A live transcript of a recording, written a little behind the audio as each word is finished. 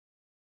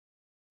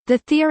The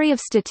theory of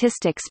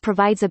statistics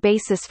provides a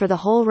basis for the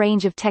whole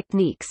range of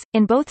techniques,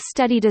 in both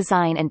study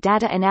design and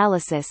data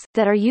analysis,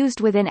 that are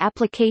used within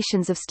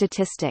applications of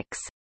statistics.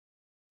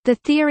 The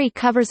theory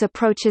covers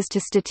approaches to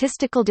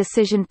statistical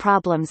decision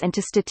problems and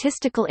to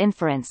statistical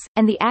inference,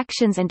 and the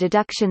actions and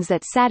deductions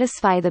that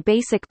satisfy the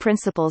basic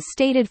principles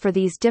stated for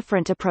these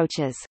different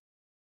approaches.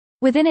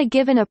 Within a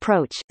given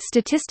approach,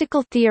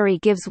 statistical theory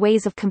gives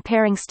ways of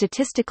comparing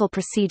statistical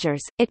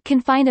procedures. It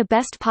can find a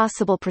best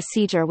possible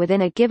procedure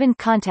within a given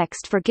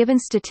context for given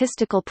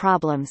statistical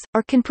problems,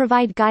 or can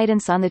provide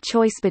guidance on the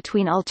choice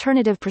between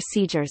alternative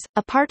procedures.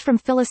 Apart from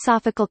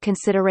philosophical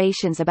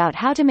considerations about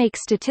how to make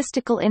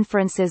statistical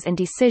inferences and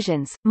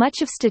decisions,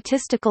 much of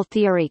statistical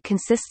theory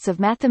consists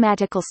of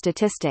mathematical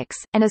statistics,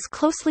 and is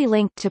closely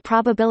linked to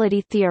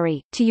probability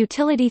theory, to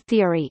utility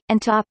theory,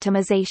 and to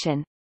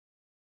optimization.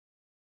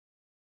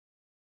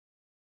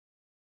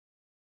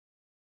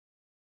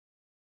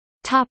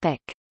 Topic.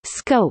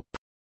 Scope.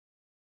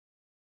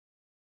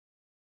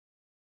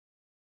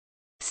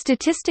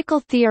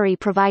 Statistical theory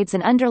provides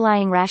an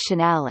underlying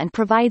rationale and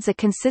provides a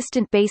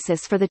consistent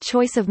basis for the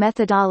choice of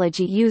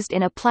methodology used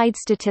in applied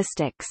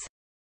statistics.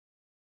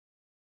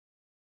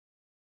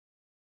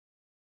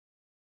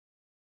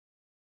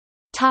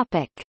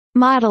 Topic.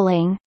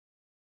 Modeling.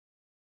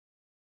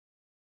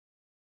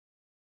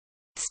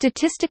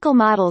 Statistical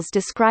models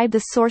describe the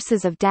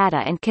sources of data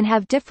and can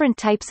have different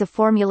types of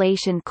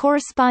formulation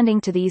corresponding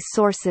to these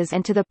sources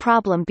and to the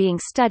problem being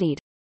studied.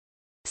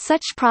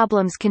 Such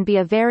problems can be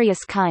of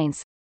various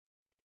kinds: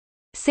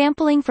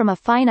 sampling from a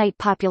finite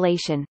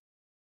population,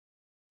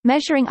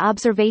 measuring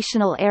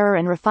observational error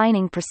and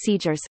refining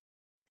procedures,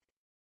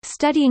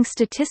 studying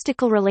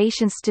statistical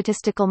relations.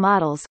 Statistical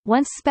models,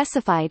 once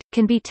specified,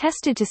 can be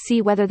tested to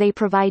see whether they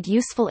provide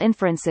useful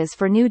inferences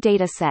for new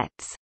data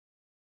sets.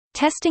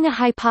 Testing a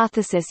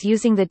hypothesis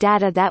using the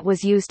data that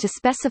was used to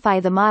specify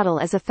the model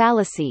is a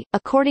fallacy,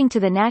 according to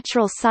the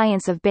natural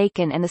science of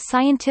Bacon and the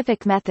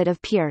scientific method of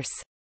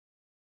Peirce.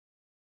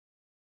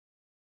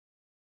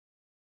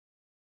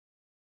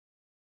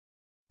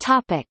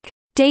 Topic: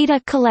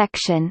 Data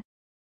collection.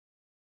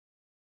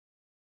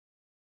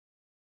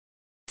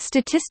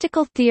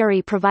 Statistical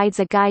theory provides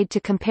a guide to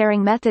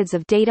comparing methods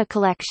of data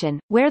collection,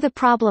 where the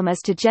problem is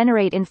to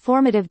generate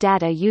informative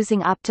data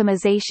using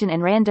optimization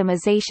and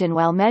randomization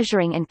while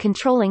measuring and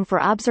controlling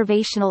for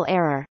observational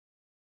error.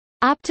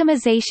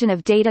 Optimization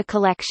of data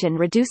collection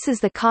reduces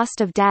the cost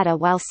of data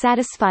while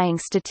satisfying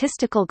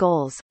statistical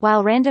goals,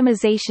 while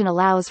randomization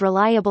allows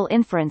reliable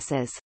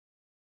inferences.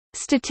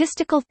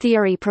 Statistical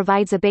theory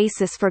provides a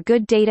basis for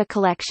good data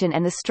collection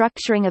and the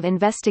structuring of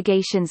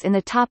investigations in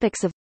the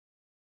topics of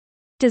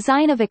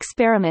design of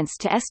experiments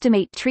to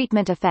estimate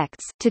treatment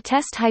effects, to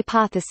test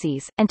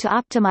hypotheses, and to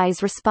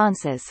optimize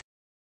responses.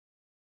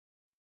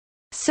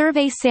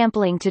 Survey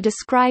sampling to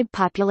describe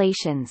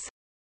populations.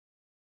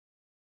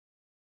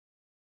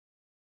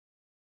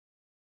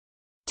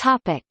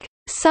 Topic: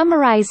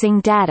 Summarizing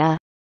data.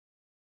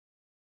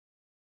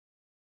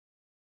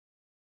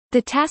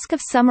 The task of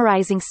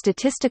summarizing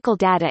statistical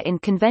data in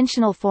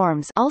conventional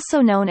forms, also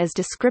known as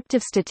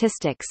descriptive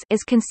statistics,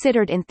 is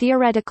considered in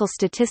theoretical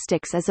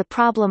statistics as a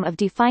problem of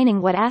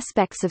defining what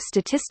aspects of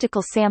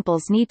statistical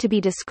samples need to be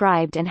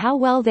described and how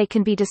well they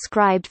can be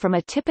described from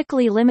a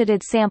typically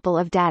limited sample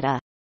of data.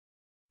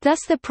 Thus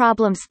the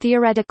problems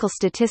theoretical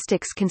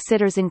statistics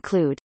considers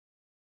include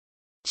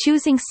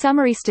choosing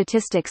summary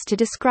statistics to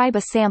describe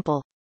a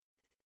sample,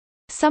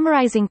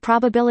 summarizing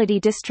probability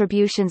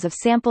distributions of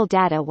sample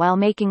data while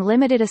making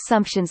limited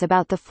assumptions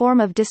about the form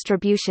of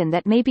distribution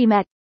that may be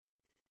met,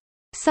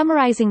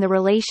 summarizing the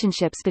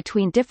relationships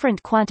between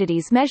different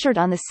quantities measured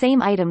on the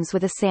same items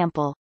with a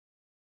sample.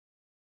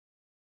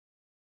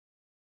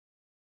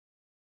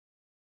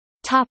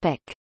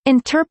 Topic: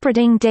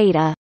 Interpreting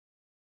data.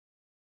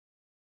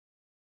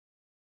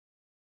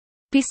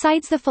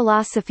 Besides the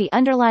philosophy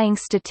underlying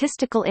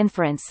statistical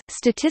inference,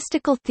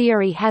 statistical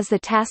theory has the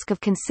task of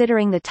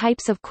considering the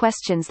types of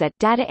questions that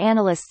data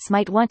analysts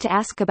might want to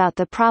ask about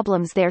the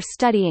problems they are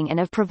studying and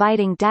of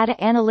providing data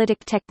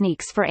analytic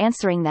techniques for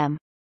answering them.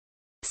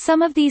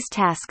 Some of these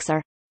tasks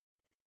are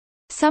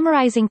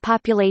summarizing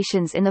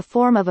populations in the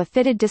form of a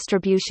fitted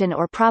distribution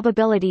or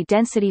probability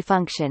density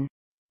function,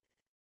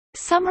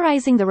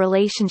 summarizing the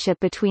relationship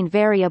between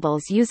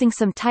variables using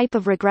some type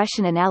of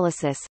regression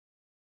analysis,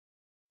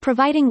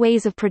 providing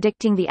ways of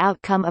predicting the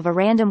outcome of a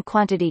random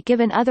quantity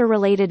given other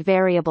related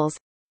variables,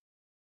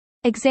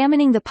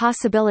 examining the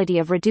possibility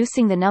of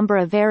reducing the number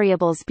of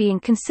variables being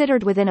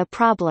considered within a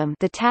problem,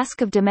 the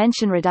task of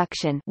dimension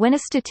reduction, when a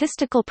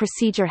statistical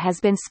procedure has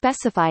been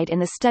specified in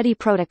the study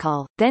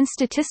protocol. Then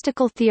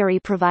statistical theory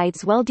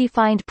provides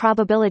well-defined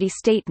probability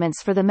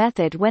statements for the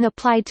method when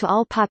applied to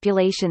all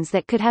populations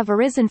that could have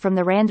arisen from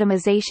the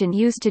randomization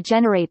used to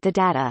generate the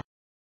data.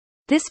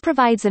 This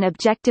provides an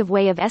objective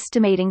way of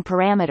estimating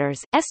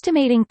parameters,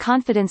 estimating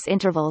confidence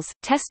intervals,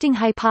 testing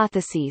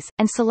hypotheses,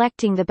 and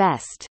selecting the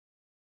best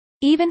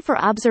Even for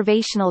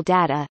observational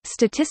data,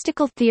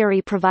 statistical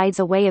theory provides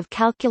a way of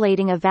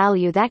calculating a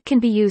value that can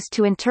be used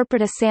to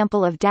interpret a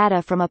sample of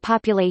data from a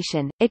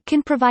population. It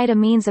can provide a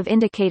means of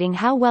indicating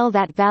how well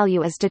that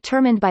value is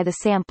determined by the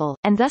sample,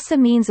 and thus a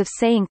means of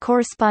saying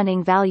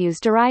corresponding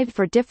values derived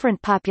for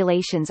different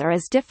populations are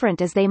as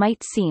different as they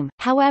might seem.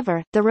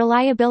 However, the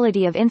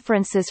reliability of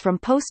inferences from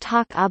post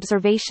hoc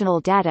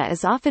observational data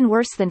is often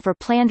worse than for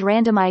planned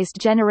randomized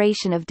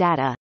generation of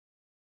data.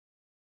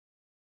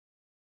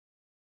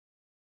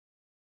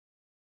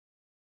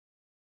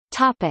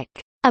 Topic: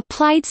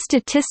 Applied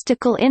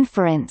statistical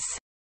inference.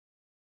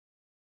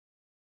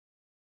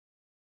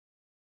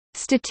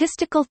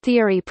 Statistical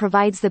theory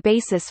provides the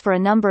basis for a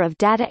number of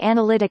data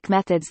analytic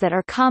methods that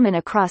are common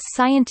across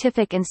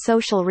scientific and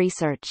social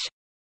research.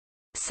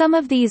 Some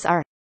of these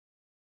are: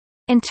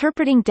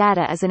 interpreting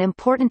data is an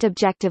important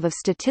objective of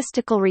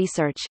statistical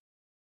research,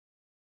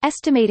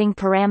 estimating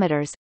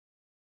parameters,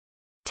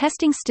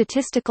 testing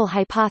statistical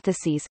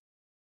hypotheses,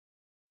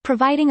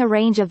 providing a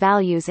range of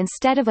values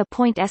instead of a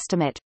point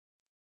estimate,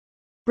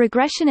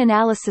 regression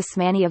analysis.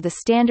 Many of the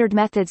standard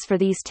methods for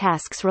these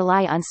tasks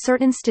rely on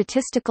certain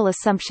statistical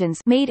assumptions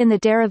made in the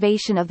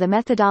derivation of the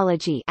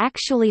methodology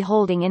actually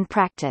holding in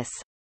practice.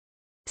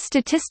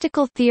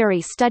 Statistical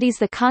theory studies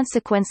the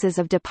consequences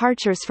of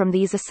departures from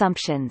these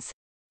assumptions.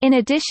 In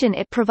addition,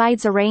 it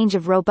provides a range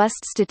of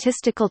robust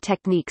statistical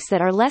techniques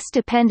that are less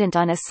dependent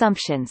on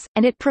assumptions,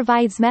 and it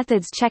provides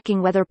methods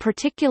checking whether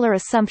particular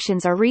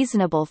assumptions are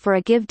reasonable for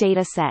a given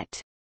data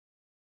set.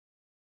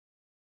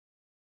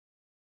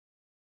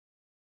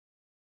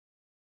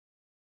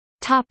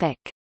 Topic.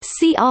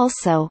 See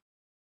also: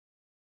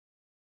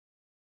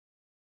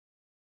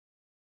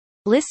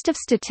 List of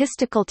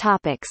statistical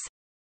topics,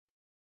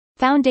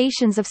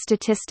 Foundations of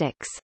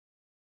statistics.